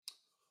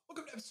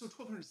Episode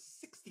 1260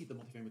 of the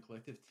Multifamily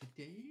Collective.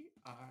 Today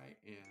I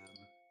am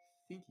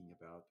thinking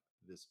about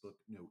this book,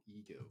 No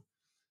Ego,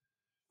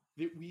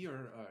 that we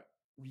are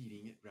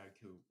reading at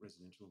Radco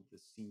Residential. The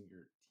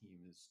senior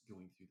team is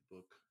going through the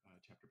book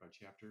chapter by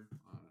chapter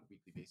on a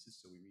weekly basis.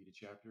 So we read a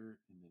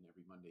chapter, and then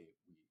every Monday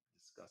we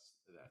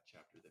discuss that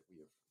chapter that we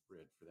have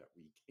read for that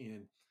week.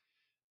 And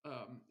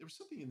there was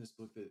something in this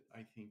book that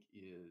I think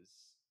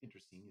is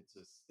interesting. It's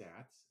a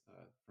stat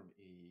from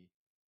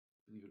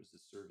I believe it was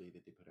a survey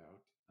that they put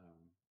out.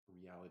 A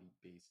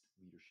reality-based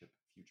leadership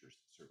futures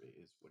survey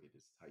is what it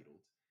is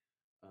titled.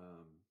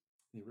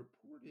 They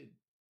reported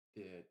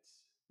that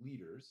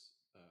leaders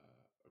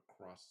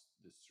across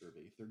this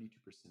survey, 32%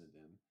 of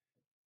them,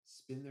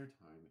 spend their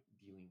time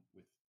dealing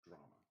with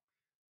drama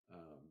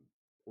um,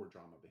 or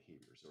drama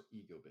behaviors or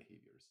ego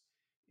behaviors.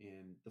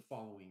 And the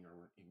following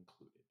are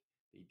included.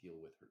 They deal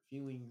with hurt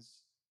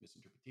feelings,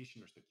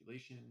 misinterpretation or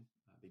speculation.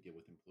 They deal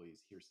with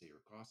employees' hearsay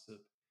or gossip.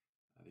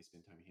 They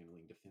spend time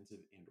handling defensive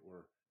and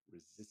or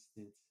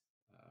resistant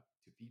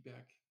to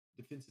feedback,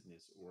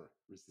 defensiveness or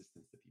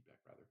resistance to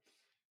feedback, rather.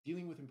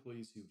 Dealing with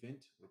employees who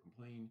vent or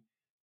complain,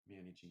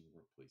 managing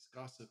workplace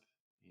gossip,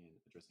 and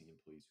addressing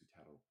employees who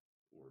tattle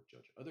or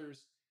judge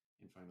others.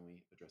 And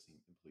finally, addressing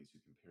employees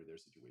who compare their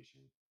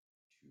situation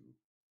to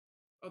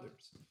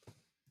others.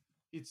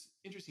 It's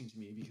interesting to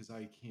me because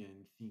I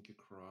can think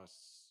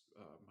across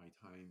my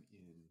time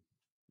in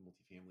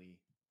multifamily,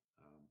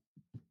 um,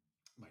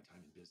 my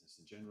time in business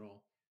in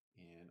general,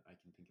 and I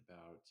can think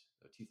about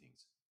two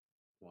things.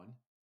 One,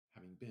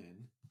 having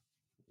been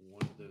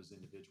one of those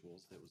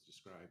individuals that was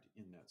described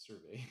in that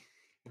survey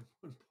at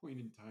one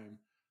point in time,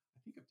 I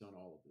think I've done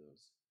all of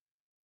those,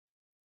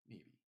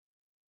 maybe,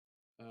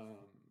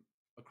 um,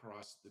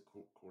 across the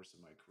course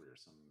of my career,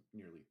 some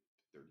nearly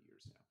 30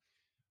 years now.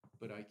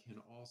 But I can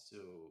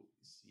also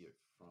see it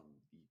from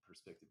the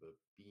perspective of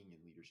being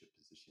in leadership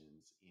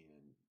positions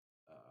and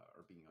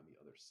or being on the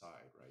other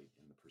side, right?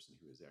 And the person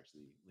who is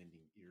actually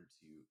lending ear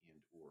to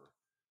and or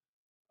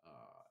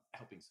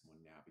helping someone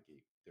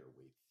navigate their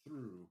way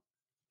through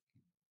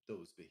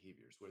those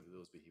behaviors, whether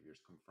those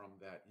behaviors come from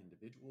that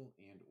individual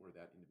and or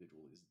that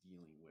individual is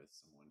dealing with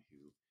someone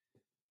who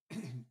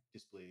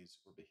displays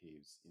or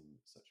behaves in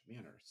such a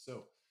manner.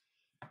 So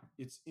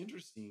it's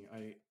interesting.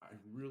 I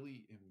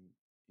really am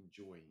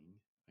enjoying.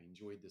 I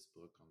enjoyed this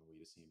book on the way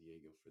to San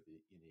Diego for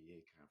the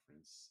NAA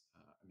conference.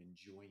 I'm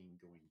enjoying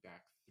going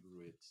back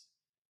through it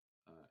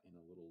in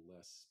a little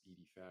less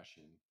speedy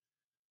fashion.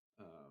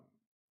 Um,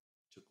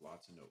 took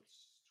lots of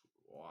notes,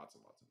 lots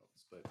and lots of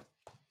notes. But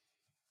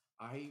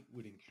I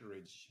would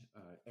encourage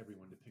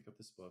everyone to pick up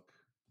this book.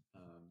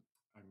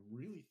 I'm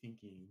really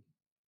thinking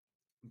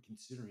and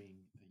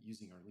considering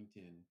using our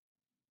LinkedIn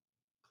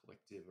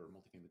collective or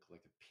multifamily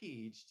collective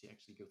page to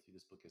actually go through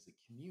this book as a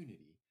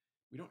community.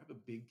 We don't have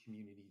a big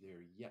community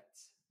there yet,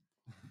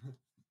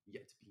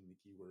 yet being the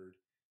key word.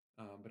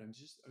 But I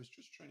was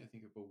just trying to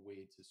think of a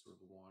way to sort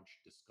of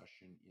launch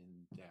discussion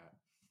in that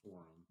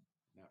forum,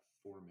 that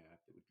format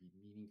that would be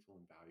meaningful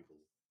and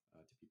valuable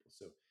to people.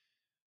 So,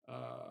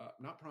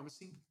 not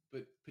promising,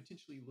 but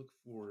potentially look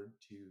forward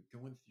to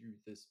going through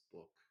this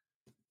book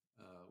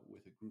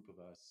with a group of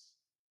us,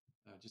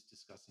 just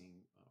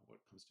discussing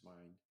what comes to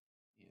mind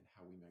and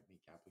how we might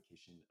make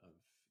application of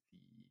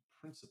the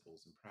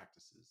principles and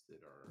practices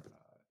that are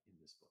in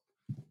this book.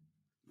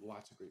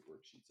 Lots of great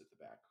worksheets at the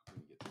back when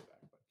we get to the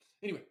back. But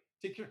anyway,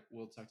 take care.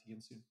 We'll talk to you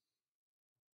again soon.